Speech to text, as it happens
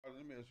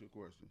me ask you a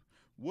question.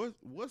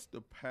 What's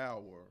the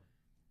power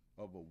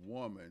of a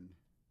woman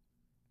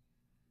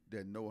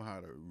that know how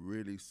to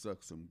really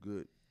suck some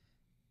good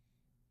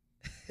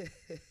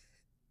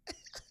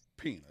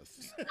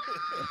penis?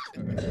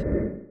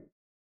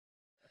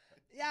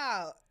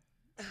 Y'all,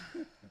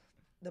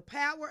 the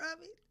power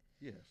of it?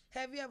 Yes.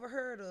 Have you ever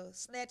heard of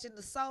snatching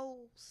the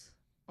souls?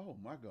 Oh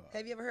my God.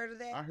 Have you ever heard of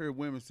that? I heard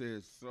women say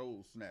it's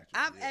soul snatcher.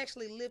 I've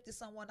actually lifted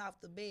someone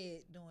off the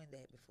bed doing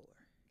that before.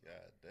 God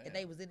damn. And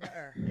they was in the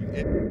earth.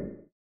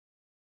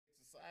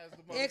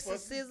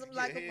 Exorcism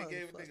like a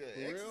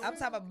motherfucker. I'm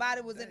talking about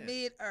body was in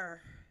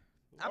mid-earth.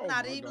 I'm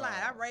not even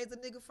lying. I raised a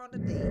nigga from the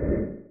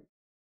dead.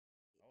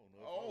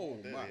 Oh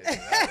my!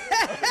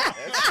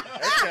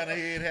 That's kind of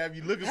head have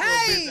you looking for a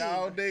bitch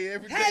all day,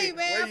 every day. Hey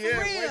man, for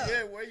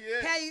real. Where you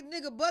at? Hey, you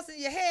nigga busting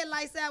your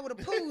headlights out with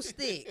a pool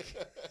stick.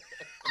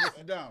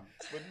 Mr. Dumb.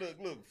 But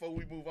look. Before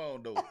we move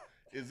on though,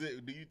 do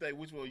you think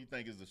which one you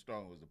think is the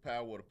strongest, the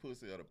power of the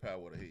pussy or the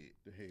power of the head?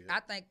 The head. I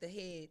think the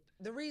head.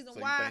 The reason so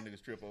why. So you think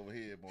niggas trip over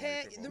head more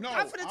than trip over No,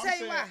 I'm finna tell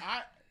you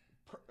why.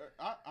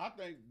 I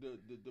think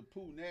the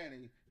poo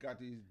nanny got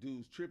these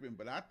dudes tripping,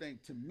 but I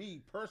think to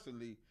me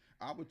personally,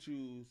 I would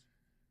choose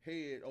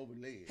head over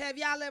leg. Have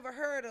y'all ever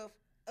heard of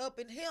up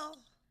in here?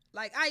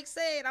 Like Ike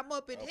said, I'm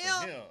up in here.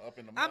 Up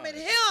in the I'm in mind.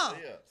 here.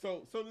 Yeah.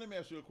 So let me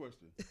ask you a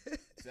question.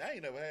 See, I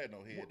ain't never had no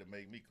head to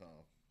make me come.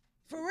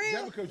 For real?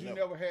 That's because you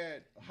never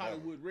had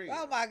Hollywood red.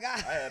 Oh my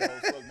God. I had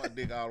to suck my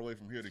dick all the way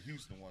from here to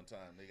Houston one time,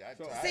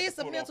 nigga. See, it's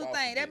a mental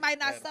thing. That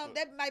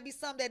might be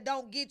something that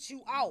don't get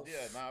you off.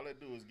 Yeah, now all that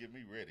do is get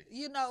me ready.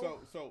 You know.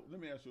 So let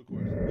me ask you a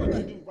question. What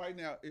would you do right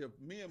now if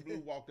me and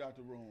Blue walked out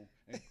the room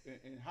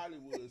and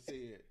Hollywood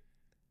said,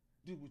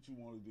 do what you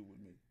want to do with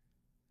me?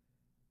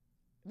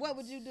 What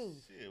would you do?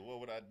 Shit, what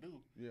would I do?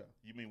 Yeah.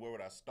 You mean where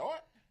would I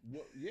start?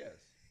 Yes.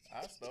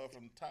 I start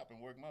from the top and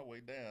work my way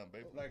down,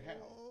 baby. Like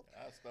how?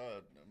 I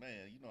start,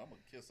 man, you know, I'm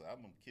a kisser.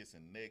 I'm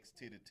kissing necks,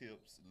 titty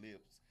tips,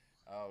 lips,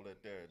 all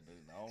that there.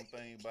 The only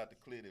thing about the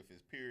clit, if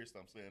it's pierced,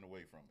 I'm staying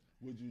away from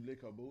it. Would you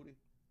lick her booty?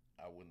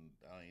 I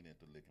ain't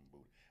into licking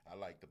booty. I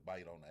like to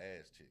bite on the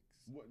ass chicks.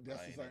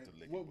 That's the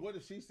same. What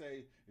if she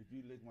say, if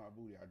you lick my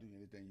booty, I'll do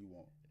anything you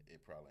want? It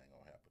probably ain't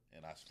gonna happen.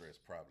 And I stress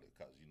probably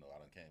because, you know,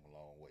 I done came a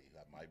long way.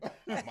 I might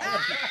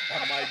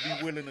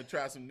be willing to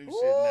try some new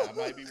shit now. I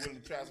might be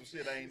willing to try some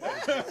shit I ain't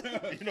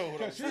never. You know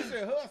what I'm saying? She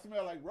said her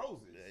smell like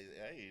roses.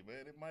 Hey,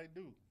 man, it might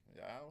do.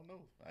 I don't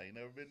know. I ain't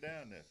never been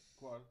down there.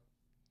 Quad,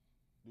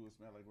 do it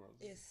smell like roses?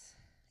 Yes.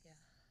 Yeah.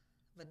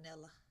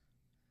 Vanilla.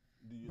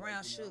 Do you brown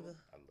like sugar.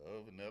 I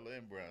love vanilla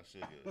and brown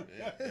sugar.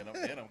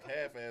 and I'm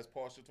half-ass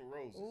partial to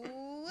roses.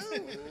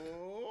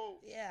 Ooh.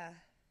 Yeah.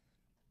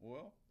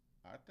 Well,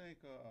 I think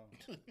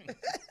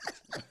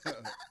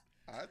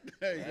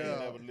I ain't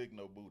never licked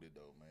no booty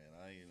though, man.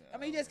 I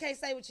mean, you just can't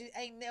say what you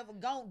ain't never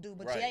gonna do,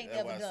 but right, you ain't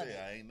never done it.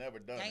 I ain't never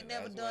done it. Ain't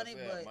never done it,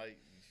 but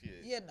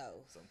shit. You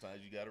know.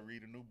 Sometimes you gotta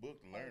read a new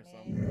book to learn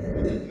something.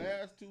 The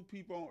last two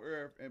people on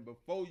Earth, and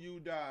before you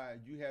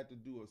died, you had to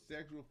do a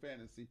sexual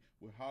fantasy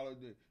with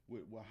Hollywood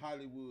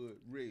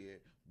Red.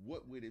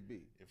 What would it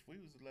be? If we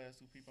was the last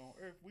two people on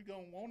Earth, we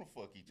gonna want to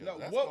fuck each No, other.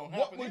 That's gonna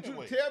happen would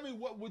anyway. you tell me?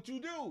 What would you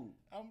do?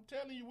 I'm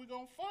telling you, we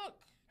gonna fuck.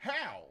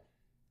 How?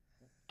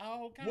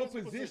 All kinds what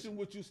of position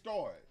would you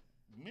start?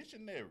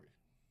 Missionary.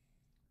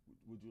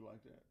 Would you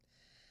like that?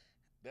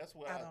 That's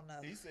what I don't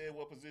know. He said,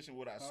 "What position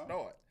would I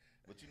start?"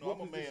 But you know,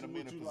 What I'm a man of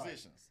many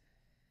positions.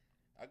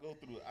 Like? I go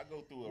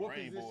through a What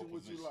rainbow position of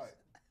would positions. you like?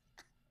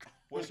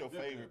 What's your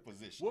favorite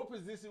position? What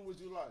position would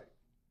you like?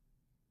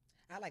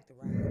 I like to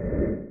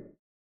ride.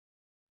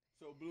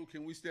 So, Blue,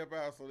 can we step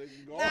out so they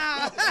can go?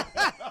 Nah.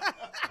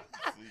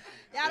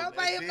 Y'all don't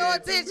pay him no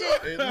attention.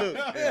 And look,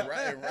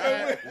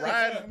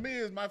 riding for me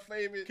is my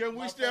favorite. Can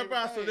we step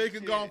out so they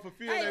can go and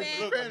fulfill Hey, their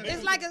man,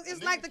 fantasy?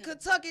 it's like the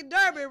Kentucky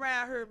Derby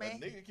around here, A man.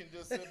 nigga can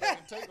just sit back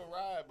and take a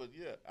ride, but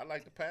yeah, I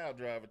like the pile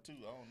driver too.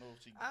 I don't know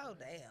if she. Oh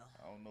damn.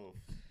 I don't know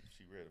if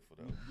she ready for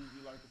that. Do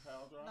you like the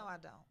power drive? No, I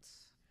don't.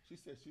 She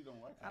said she don't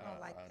like it. I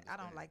don't like that. I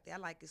don't like that. I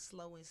like it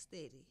slow and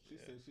steady. She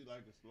said she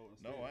like it slow and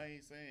steady. No, I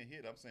ain't saying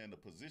hit. I'm saying the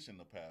position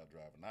of power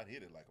driver, not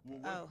hit it like a power.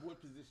 Well,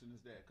 what position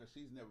is that? Because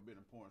she's never been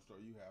in a porn store.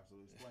 You have, so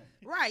explain.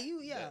 Right,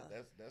 yeah.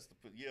 That's the.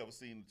 You ever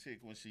seen the chick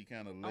when she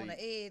kind of on the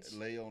edge,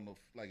 lay on the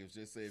like it's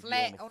just say if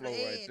flat you're on the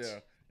floor right edge. there,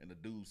 and the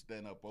dude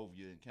stand up over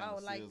you and kind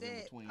of like seals that.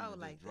 in between Oh,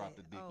 and like just drop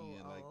that. the dick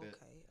in like that.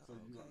 Okay. So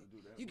you want to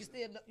do that? You can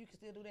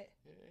still do that.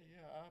 Yeah.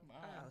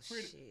 I'm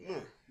pretty. Shit.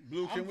 Look,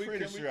 Blue, I'm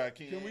pretty sure I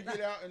can. Can we get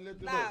out and let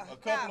the a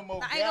couple of more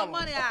gallons? Ain't no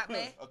money out,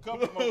 man. A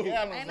couple more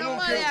gallons. Ain't no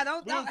money out.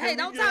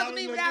 Don't talk to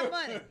me without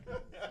money.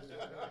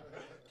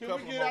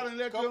 Can we get out and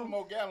let couple them?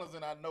 more gallons,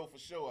 and I know for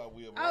sure I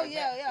will. Oh,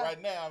 yeah.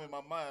 Right now, I'm in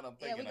my mind. I'm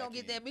thinking. Yeah, we gonna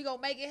get that. We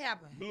gonna make it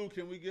happen. Blue,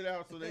 can we get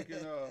out so they can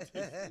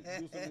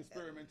do some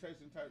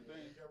experimentation type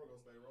thing?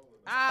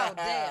 Oh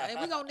damn! And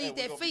we gonna need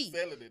that gonna fee. be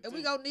selling it, And we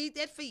too. gonna need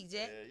that fee,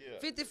 Jack. Yeah.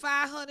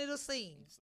 5,500 a scene.